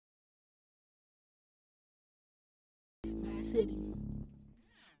Math City.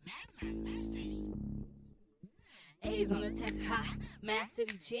 Math City. A's on the test, ha. Math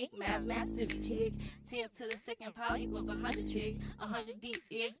City chick, math City chick. 10 to the second power equals 100 chick. 100 deep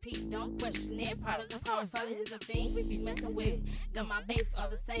EXP, don't question it. Part of the powers, probably is a thing we be messing with. Got my base all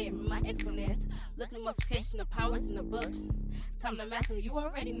the same, my exponents. Look at multiplication, the powers in the book. Time to math them, you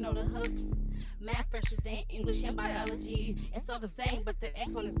already know the hook. Math fresher than English and biology. It's all the same, but the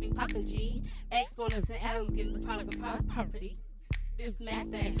exponents be poppin' G. Exponents and atoms give the product of powers property. This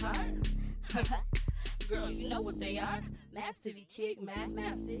math ain't hard. Girl, you know what they are. Math City chick,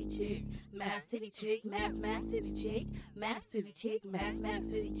 math City chick. Math City chick, math City chick. Math City chick, math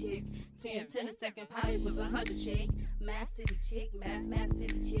City chick. 10 to the second power equals 100 chick. Math City chick, math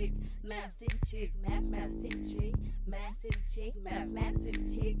City chick. Math City chick, math City chick. Math City chick, math City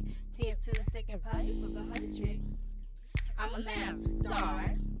chick. 10 to the second power equals 100 chick. I'm a math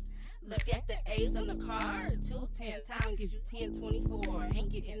star. Look at the A's on the card. 2 10 times gives you 1024.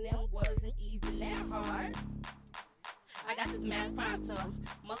 Ain't getting them wasn't even that hard. I got this math pronto.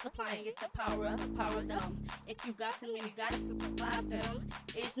 Multiplying, get the power of them. If you got too many, gotta simplify them.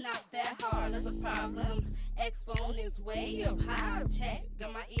 It's not that hard of a problem. Exponents way up high. Check,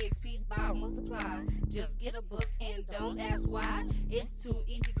 got my EXPs by multiply. Just get a book and don't ask why. It's too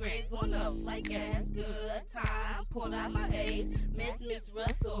easy, grades going up like gas. Good time, pulled out my A's. Miss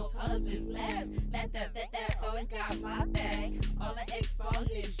Russell taught us this math. Math that always got my back. All the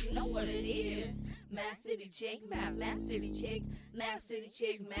exponents, you know what it is. Math City chick, math City chick. Math City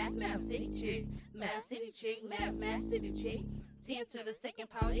chick, math City chick. Math City chick, math City chick. 10 to the second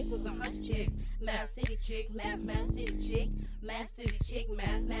power equals 100 chick. Math City chick, math City chick. Math City chick,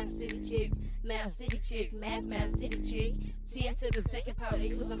 math City chick. Math City chick, math City chick. 10 to the second power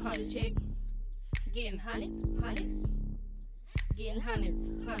equals 100 chick. Getting hundreds. Getting hundreds.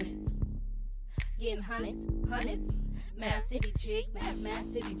 Getting hundreds. Math City chick, math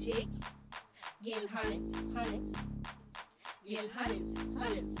City chick. Getting hundreds. Getting hundreds.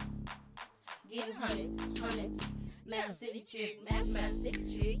 Getting hundreds. Math City chick, math City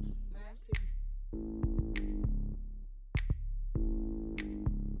chick.